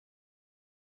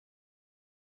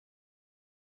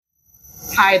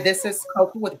Hi, this is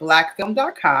Koku with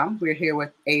blackfilm.com. We're here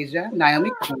with Asia,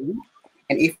 Naomi,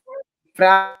 and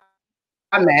Ifrah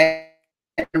Ahmed,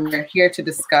 and we're here to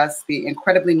discuss the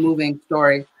incredibly moving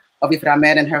story of Ifrah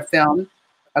Ahmed and her film,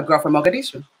 A Girl from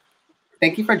Mogadishu.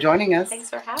 Thank you for joining us. Thanks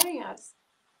for having us.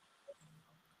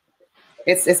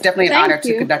 It's definitely an honor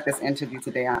to conduct this interview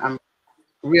today. I'm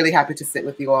really happy to sit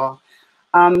with you all.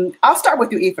 I'll start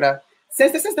with you, Ifrah.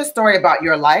 Since this is the story about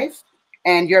your life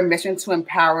and your mission to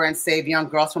empower and save young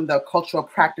girls from the cultural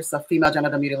practice of female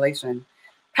genital mutilation,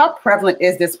 how prevalent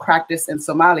is this practice in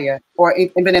Somalia or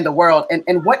even in the world,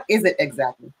 and what is it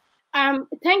exactly?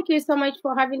 Thank you so much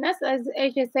for having us. As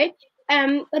Asia said,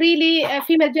 really,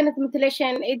 female genital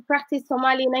mutilation is practiced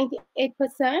Somalia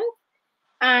 98%,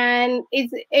 and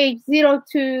it's age 0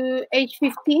 to age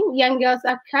 15. Young girls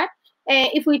are cut.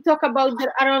 If we talk about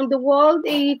around the world,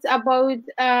 it's about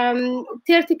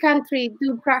 30 countries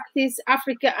do practice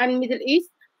Africa and Middle East.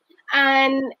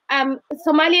 And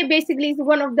Somalia basically is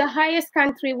one of the highest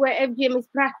countries where FGM is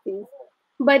practiced.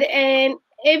 But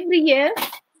every year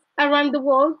around the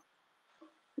world,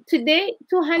 today,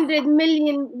 200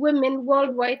 million women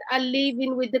worldwide are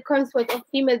living with the consequence of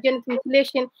female genital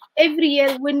mutilation. Every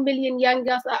year, 1 million young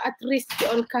girls are at risk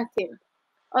on cutting,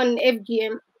 on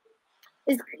FGM.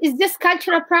 It's just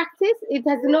cultural practice. It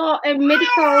has no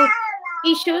medical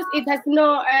issues. It has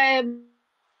no,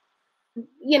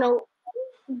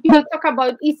 people talk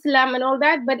about Islam and all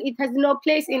that, but it has no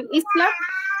place in Islam.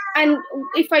 And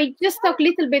if I just talk a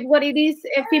little bit, what it is,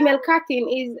 female cutting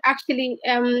is actually,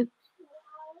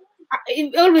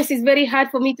 it always is very hard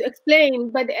for me to explain,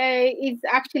 but it's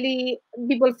actually,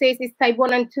 people say it's type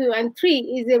 1 and 2 and 3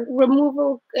 is a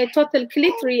removal, a total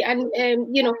clitoris, and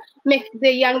make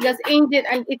the young girls injured,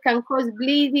 and it can cause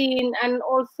bleeding, and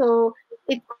also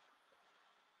it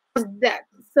causes death.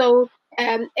 So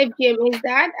FGM is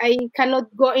that. I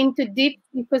cannot go into deep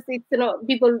because it's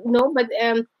people know, but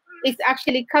it's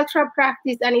actually cultural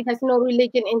practice, and it has no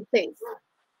religion in place.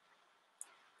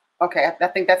 Okay, I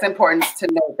think that's important to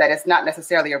note that it's not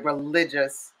necessarily a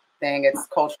religious thing, it's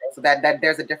cultural, so that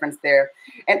there's a difference there.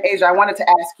 And Asia, I wanted to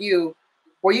ask you,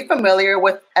 were you familiar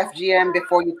with FGM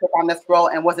before you took on this role,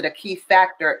 and was it a key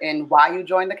factor in why you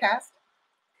joined the cast?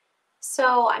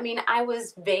 So, I mean, I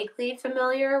was vaguely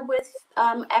familiar with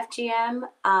FGM,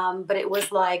 but it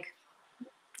was like,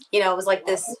 it was like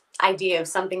this idea of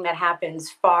something that happens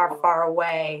far, far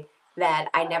away that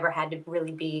I never had to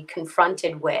really be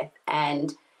confronted with.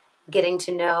 And getting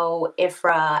to know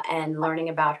Ifrah and learning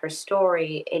about her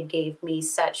story, it gave me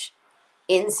such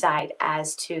insight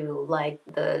as to like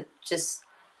the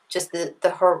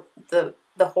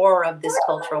horror of this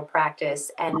cultural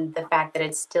practice, and the fact that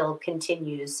it still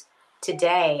continues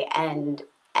today, and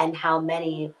how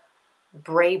many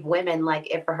brave women like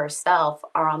Ifrah herself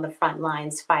are on the front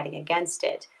lines fighting against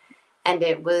it. And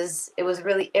it was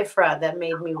really Ifrah that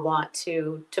made me want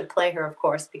to play her, of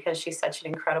course, because she's such an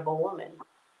incredible woman.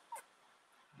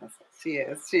 She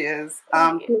is.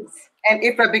 And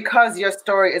Ifrah, because your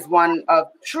story is one of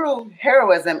true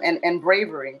heroism and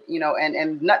bravery,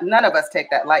 and none of us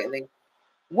take that lightly.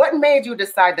 What made you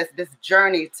decide that this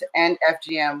journey to end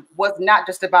FGM was not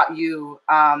just about you?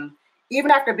 Even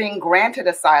after being granted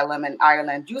asylum in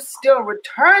Ireland, you still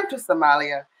returned to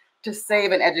Somalia to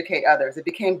save and educate others. It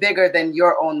became bigger than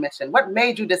your own mission. What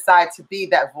made you decide to be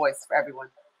that voice for everyone?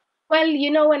 Well,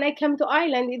 when I came to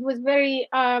Ireland, it was very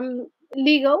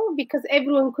legal because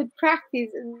everyone could practice.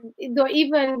 Though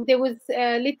even there was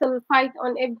a little fight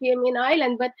on FGM in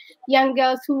Ireland, but young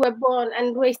girls who were born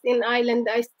and raised in Ireland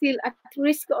are still at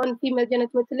risk on female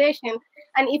genital mutilation.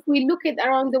 And if we look at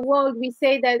around the world, we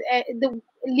say that the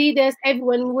leaders,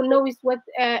 everyone will know what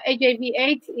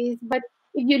HIV/AIDS is, but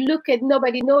if you look at,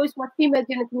 nobody knows what female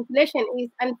genital mutilation is,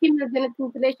 and female genital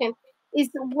mutilation is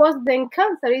worse than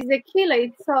cancer, is a killer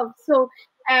itself. So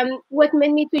what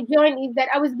made me to join is that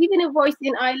I was given a voice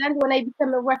in Ireland when I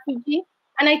became a refugee,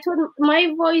 and I thought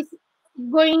my voice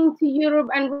going to Europe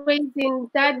and raising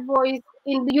that voice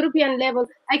in the European level,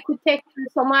 I could take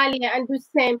to Somalia and do the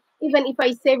same. Even if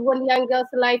I save one young girl's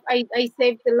life, I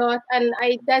saved a lot, and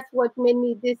that's what made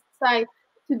me decide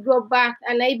to go back.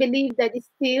 And I believe that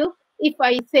still, if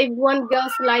I save one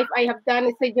girl's life, I have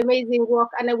done such amazing work,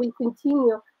 and I will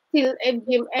continue till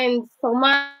FGM ends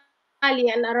Somalia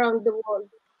and around the world.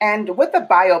 And with a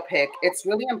biopic, it's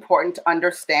really important to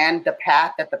understand the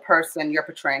path that the person you're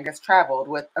portraying has traveled.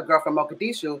 With A Girl from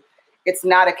Mogadishu, it's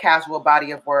not a casual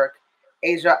body of work.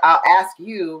 Asia, I'll ask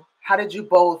you, how did you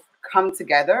both come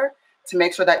together to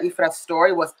make sure that Ifrah's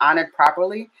story was honored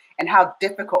properly? And how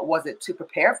difficult was it to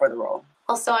prepare for the role?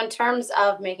 Also, in terms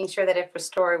of making sure that Ifrah's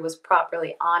story was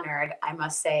properly honored, I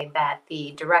must say that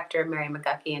the director, Mary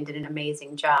McGuckian, did an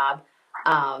amazing job,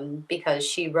 because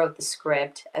she wrote the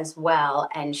script as well,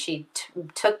 and she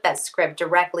took that script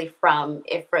directly from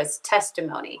Ifrah's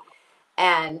testimony.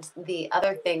 And the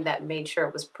other thing that made sure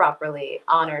it was properly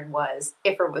honored was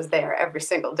Ifrah was there every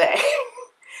single day.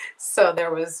 So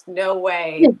there was no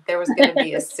way there was going to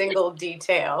be a single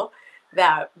detail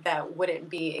that wouldn't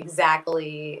be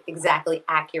exactly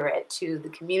accurate to the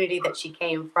community that she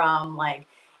came from. Like,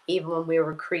 even when we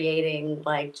were creating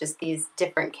like just these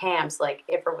different camps, like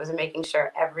Ifrah was making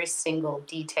sure every single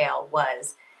detail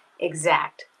was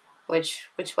exact, which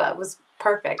was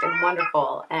perfect and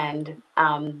wonderful. And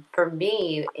for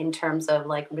me, in terms of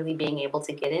like really being able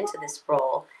to get into this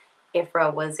role,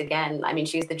 Ifrah was, again, I mean,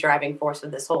 she's the driving force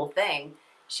of this whole thing.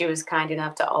 She was kind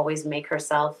enough to always make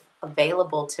herself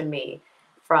available to me,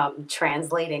 from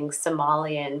translating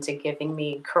Somalian to giving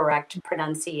me correct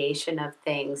pronunciation of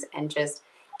things, and just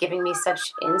giving me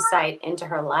such insight into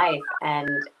her life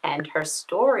and her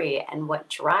story and what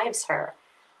drives her.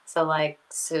 So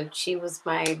she was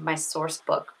my source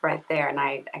book right there, and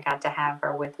I got to have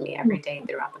her with me every day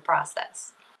throughout the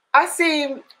process. I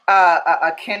see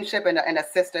a kinship and a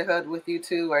sisterhood with you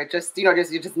two, or just,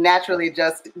 you just naturally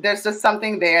there's just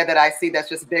something there that I see that's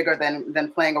just bigger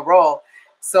than playing a role.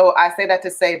 So I say that to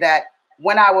say that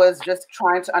when I was just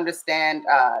trying to understand,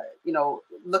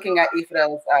 looking at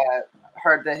Ifrah's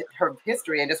her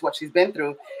history and just what she's been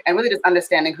through, and really just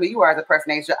understanding who you are as a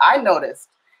person, Asia, I noticed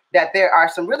that there are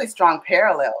some really strong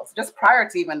parallels just prior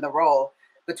to even the role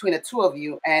between the two of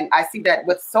you. And I see that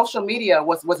with social media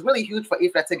was really huge for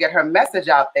Ifrah to get her message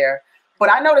out there.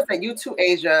 But I noticed that you too,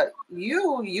 Asia,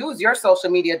 you use your social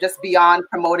media just beyond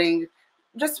promoting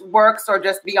just works or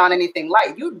just beyond anything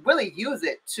light. You really use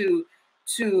it to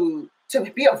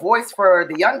be a voice for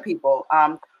the young people.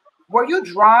 Were you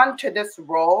drawn to this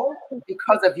role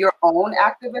because of your own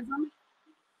activism?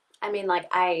 I mean, like,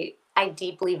 I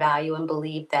deeply value and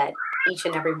believe that each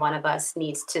and every one of us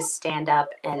needs to stand up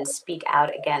and speak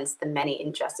out against the many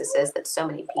injustices that so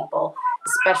many people,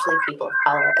 especially people of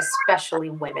color,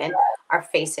 especially women, are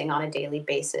facing on a daily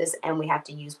basis. And we have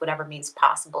to use whatever means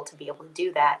possible to be able to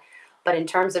do that. But in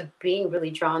terms of being really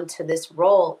drawn to this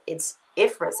role, it's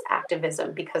Ifrah's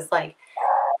activism, because, like,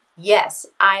 yes,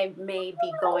 I may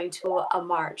be going to a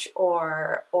march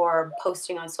or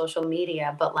posting on social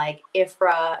media, but like,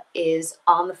 Ifrah is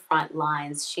on the front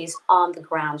lines. She's on the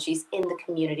ground. She's in the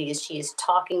communities. She is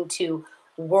talking to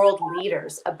world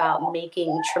leaders about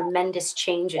making tremendous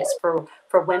changes for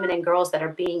women and girls that are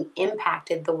being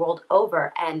impacted the world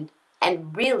over. And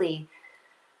really,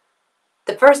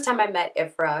 the first time I met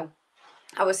Ifrah,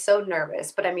 I was so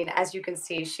nervous, but I mean, as you can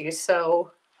see, she is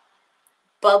so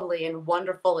bubbly and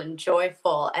wonderful and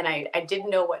joyful, and I didn't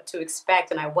know what to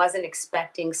expect, and I wasn't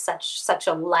expecting such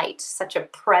a light, such a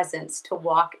presence to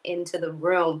walk into the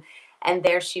room. And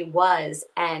there she was,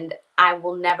 and I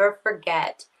will never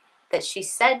forget that she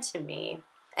said to me,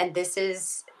 and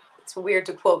it's weird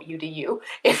to quote you to you,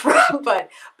 but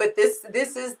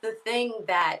this is the thing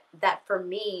that for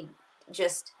me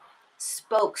just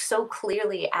spoke so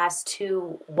clearly as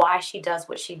to why she does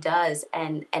what she does,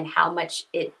 and how much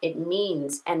it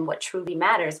means and what truly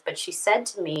matters. But she said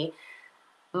to me,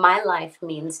 my life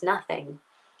means nothing,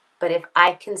 but if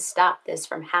I can stop this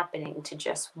from happening to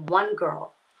just one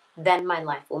girl, then my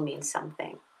life will mean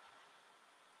something.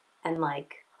 And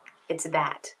like, it's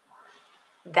that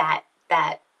the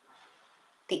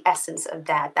essence of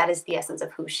that is the essence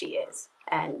of who she is.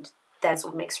 And that's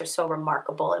what makes her so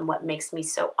remarkable, and what makes me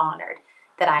so honored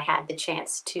that I had the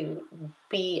chance to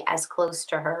be as close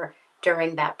to her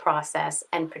during that process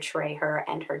and portray her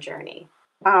and her journey.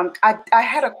 I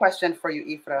had a question for you,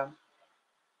 Ifrah,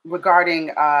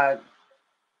 regarding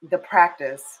the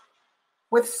practice.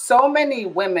 With so many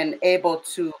women able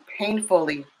to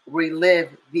painfully relive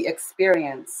the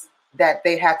experience that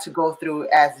they had to go through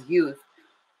as youth,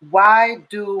 why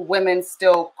do women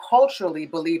still culturally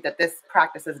believe that this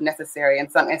practice is necessary in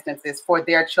some instances for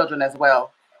their children as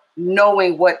well,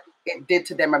 knowing what it did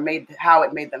to them or how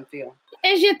it made them feel?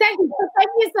 Asia, thank you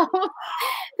so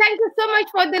much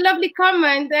for the lovely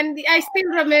comment. And I still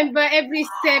remember every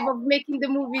step of making the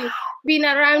movie, being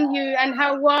around you, and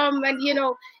how warm and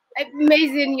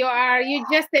amazing you are. You're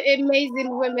just an amazing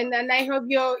woman, and I hope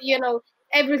you're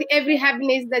every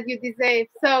happiness that you deserve.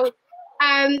 So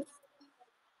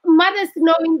mothers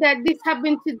knowing that this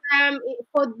happened to them,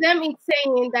 for them it's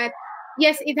saying that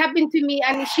yes, it happened to me,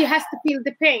 and she has to feel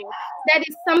the pain. That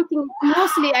is something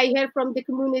mostly I hear from the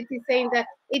community, saying that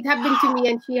it happened to me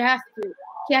and she has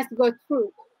to go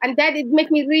through. And that it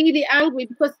makes me really angry,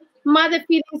 because mother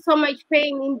feeling so much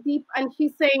pain in deep, and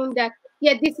she's saying that,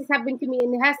 yeah, this is happening to me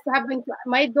and it has to happen to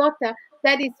my daughter.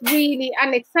 That is really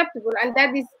unacceptable, and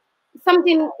that is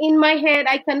something in my head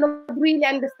I cannot really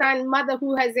understand. Mother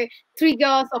who has 3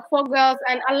 girls or 4 girls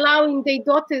and allowing their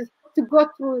daughters to go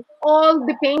through all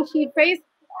the pain she faced.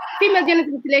 Female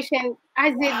genital mutilation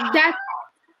has a death,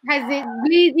 has a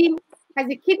bleeding, has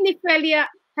a kidney failure,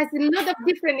 has a lot of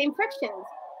different infections.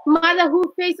 Mother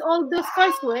who face all those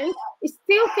consequences is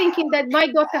still thinking that my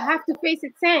daughter have to face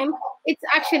it same. It's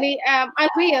actually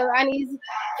unreal, and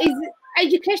is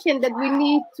education that we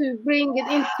need to bring it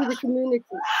into the community.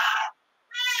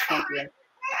 Thank you.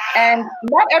 And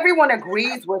not everyone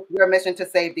agrees with your mission to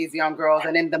save these young girls.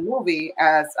 And in the movie,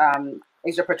 as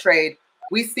Asia portrayed,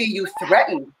 we see you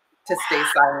threaten to stay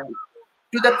silent.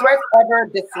 Do the threats ever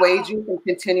dissuade you from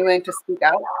continuing to speak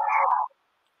out?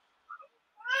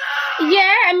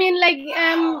 Yeah, I mean, like,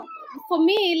 for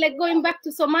me, like going back to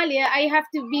Somalia, I have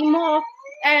to be more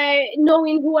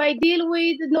knowing who I deal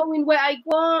with, knowing where I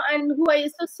go and who I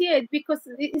associate, because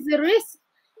it is a risk.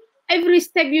 Every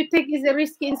step you take is a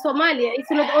risk in Somalia.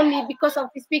 It's not only because of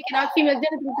speaking out female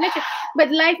genital mutilation,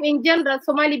 but life in general.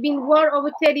 Somalia been war over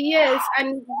 30 years,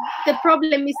 and the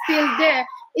problem is still there.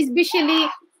 Especially,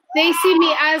 they see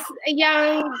me as a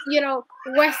young,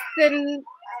 Western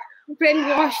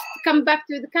brainwashed, come back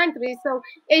to the country. So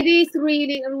it is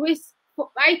really a risk.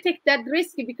 I take that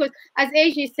risk because, as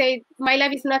Asia said, my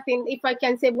life is nothing. If I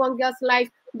can save one girl's life,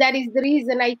 that is the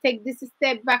reason I take this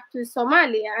step back to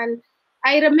Somalia. And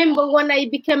I remember when I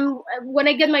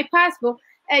get my passport,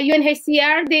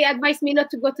 UNHCR, they advised me not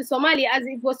to go to Somalia as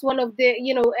it was one of the,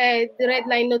 the red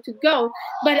line not to go.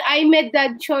 But I made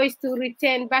that choice to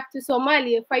return back to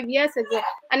Somalia 5 years ago.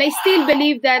 And I still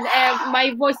believe that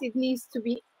my voice, it needs to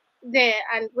be there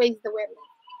and raise the awareness.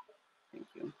 Thank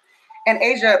you. And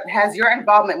Asia, has your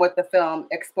involvement with the film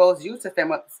exposed you to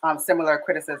similar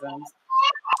criticisms?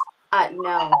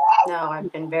 No,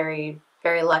 I've been very,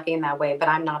 very lucky in that way, but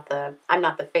I'm not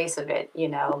the face of it,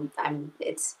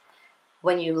 it's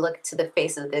when you look to the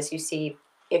face of this, you see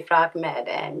Ifrah Ahmed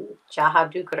and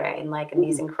Jaha Dukre and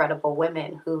these incredible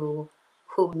women who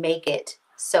make it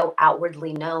so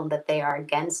outwardly known that they are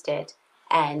against it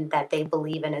and that they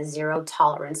believe in a zero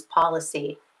tolerance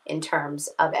policy in terms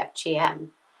of FGM.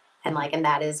 And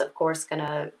that is, of course,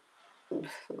 gonna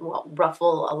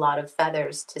ruffle a lot of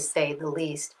feathers, to say the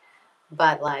least.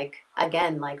 But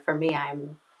again, for me,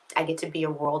 I get to be a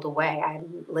world away.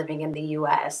 I'm living in the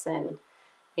US, and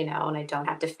and I don't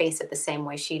have to face it the same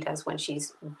way she does when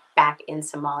she's back in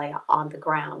Somalia on the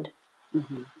ground.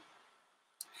 Mm-hmm.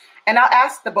 And I'll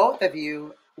ask the both of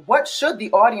you, what should the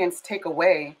audience take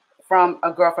away from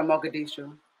A Girl from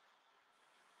Mogadishu?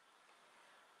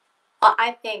 Well,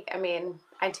 I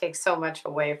take so much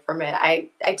away from it. I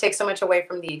take so much away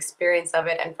from the experience of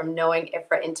it and from knowing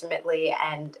Ifrah intimately,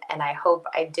 and I hope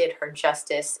I did her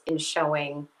justice in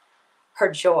showing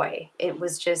her joy. It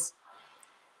was just,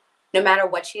 no matter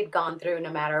what she had gone through, no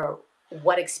matter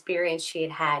what experience she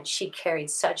had, she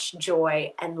carried such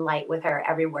joy and light with her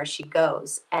everywhere she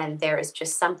goes. And there is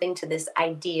just something to this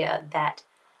idea that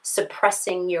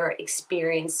suppressing your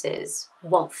experiences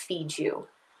won't feed you.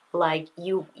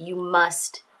 You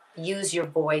must use your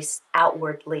voice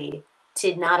outwardly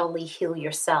to not only heal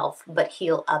yourself, but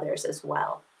heal others as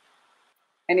well.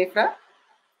 And Ifrah?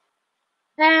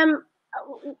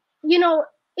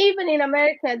 Even in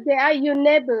America, they are your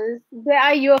neighbors, they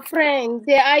are your friends,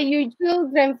 they are your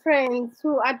children friends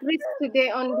who are at risk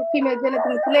today on the female genital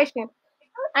mutilation.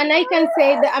 And I can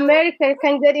say that America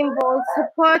can get involved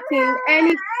supporting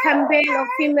any campaign of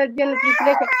female genital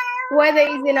mutilation, whether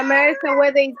it's in America,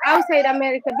 whether it's outside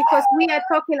America, because we are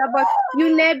talking about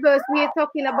your neighbors, we are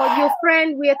talking about your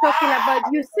friends, we are talking about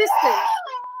your sisters.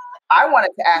 I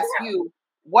wanted to ask you,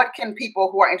 what can people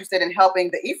who are interested in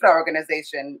helping the Ifrah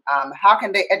organization, how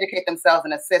can they educate themselves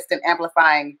and assist in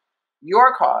amplifying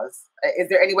your cause? Is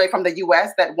there any way from the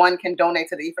US that one can donate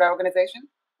to the Ifrah organization?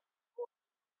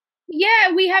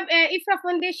 Yeah, we have a Ifrah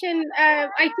Foundation.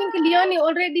 I think Leonie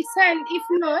already sent. If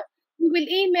not, we will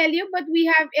email you. But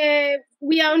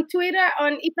we are on Twitter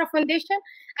on Ifrah Foundation,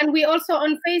 and we also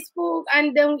on Facebook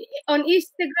and on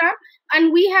Instagram.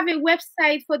 And we have a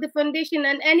website for the foundation,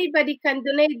 and anybody can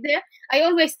donate there. I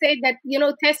always say that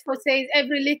Tesco says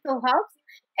every little helps,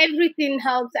 everything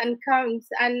helps and counts.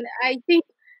 And I think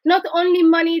not only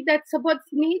money that supports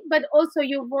me, but also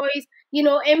your voice,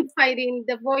 amplifying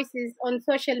the voices on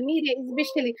social media,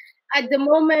 especially at the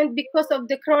moment because of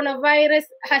the coronavirus,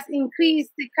 has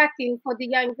increased the cutting for the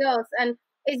young girls. And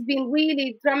it's been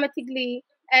really dramatically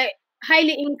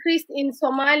highly increased in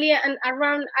Somalia and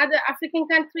around other African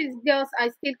countries. Girls are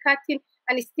still cutting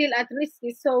and still at risk.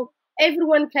 So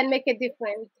everyone can make a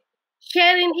difference.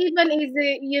 Sharing even is,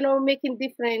 making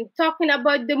difference. Talking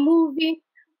about the movie,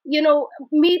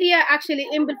 media actually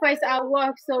amplifies our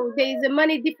work. So there is a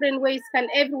many different ways can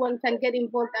everyone can get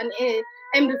involved and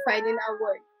amplified in our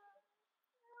work.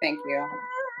 Thank you.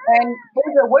 And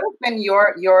Ifrah, what has been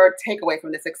your takeaway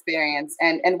from this experience,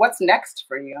 and what's next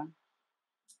for you?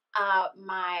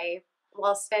 My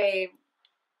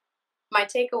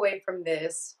takeaway from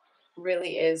this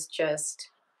really is just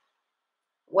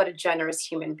what a generous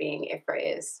human being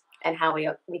Ifrah is, and how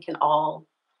we can all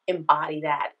embody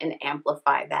that and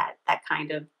amplify that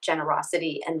kind of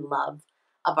generosity and love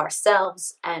of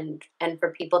ourselves and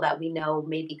for people that we know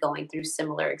may be going through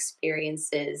similar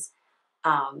experiences.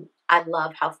 I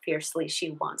love how fiercely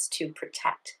she wants to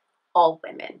protect all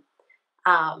women.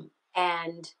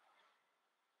 And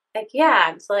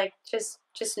it's like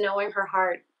just knowing her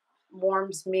heart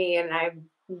warms me, and I'm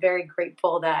very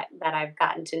grateful that I've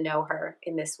gotten to know her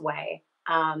in this way.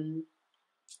 And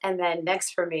then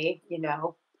next for me,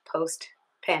 post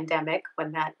pandemic,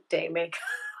 when that day may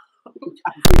come,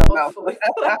 hopefully,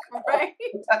 right?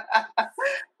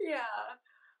 Yeah.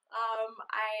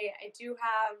 I do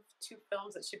have 2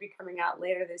 films that should be coming out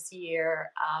later this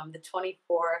year. The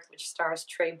 24th, which stars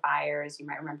Trey Byers, you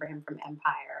might remember him from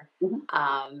Empire,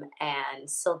 and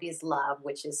Sylvie's Love,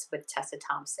 which is with Tessa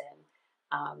Thompson.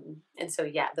 And so,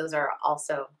 those are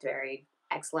also very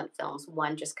excellent films.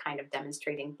 One just kind of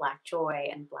demonstrating Black joy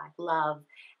and Black love,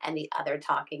 and the other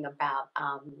talking about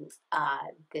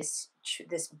this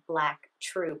Black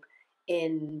troop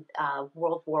in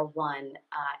World War I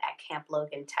at Camp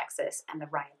Logan, Texas, and the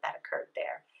riot that occurred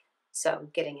there. So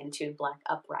getting into Black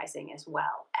uprising as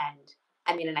well. And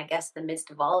I guess in the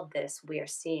midst of all of this, we are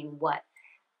seeing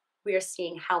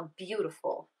how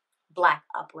beautiful Black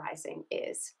uprising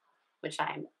is, which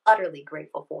I'm utterly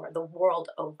grateful for the world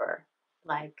over.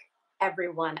 Like,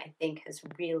 everyone, I think, has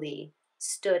really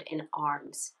stood in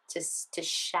arms to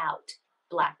shout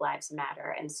Black Lives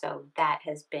Matter. And so that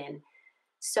has been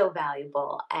so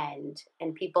valuable, and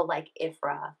people like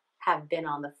Ifrah have been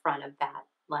on the front of that.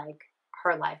 Like,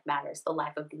 her life matters, the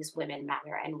life of these women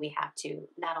matter, and we have to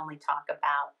not only talk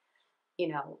about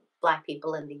Black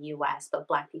people in the US, but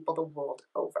Black people the world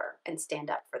over, and stand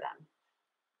up for them.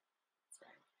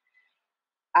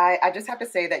 I just have to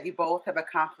say that you both have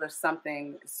accomplished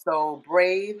something so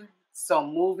brave, so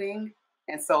moving,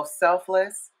 and so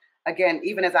selfless. Again,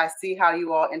 even as I see how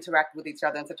you all interact with each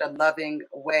other in such a loving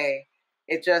way,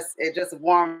 it just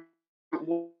warms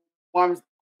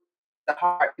the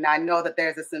heart. And I know that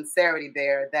there's a sincerity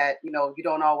there that you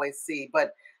don't always see,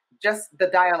 but just the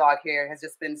dialogue here has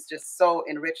just been so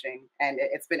enriching, and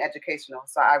it's been educational.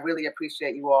 So I really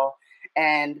appreciate you all.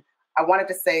 And I wanted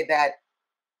to say that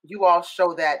you all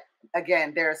show that,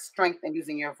 again, there is strength in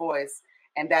using your voice,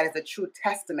 and that is a true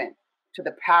testament to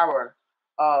the power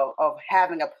of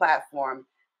having a platform,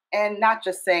 and not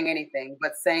just saying anything,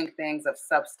 but saying things of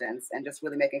substance, and just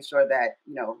really making sure that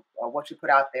what you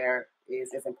put out there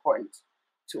is important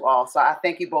to all. So I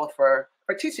thank you both for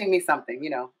teaching me something,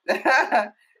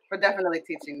 for definitely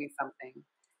teaching me something.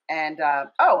 And I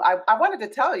wanted to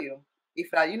tell you,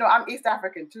 Ifrah, I'm East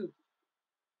African too.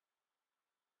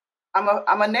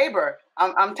 I'm a neighbor.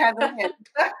 I'm Tanzanian.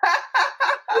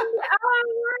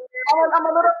 I'm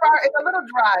a little far. It's a little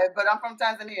drive, but I'm from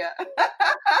Tanzania.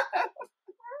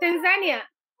 Tanzania.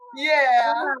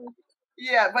 Yeah.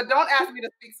 Yeah, but don't ask me to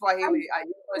speak Swahili.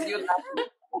 You're laughing.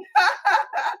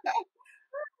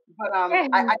 But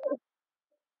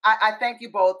I thank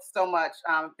you both so much.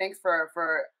 Thanks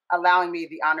for allowing me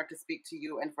the honor to speak to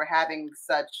you, and for having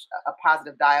such a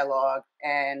positive dialogue.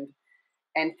 And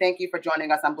thank you for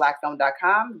joining us on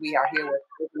blackfilm.com. We are here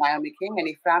with Naomi King and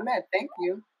Ifrah Ahmed. Thank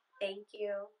you. Thank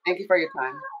you. Thank you for your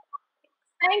time.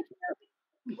 Thank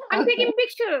you. I'm taking a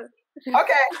picture.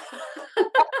 Okay.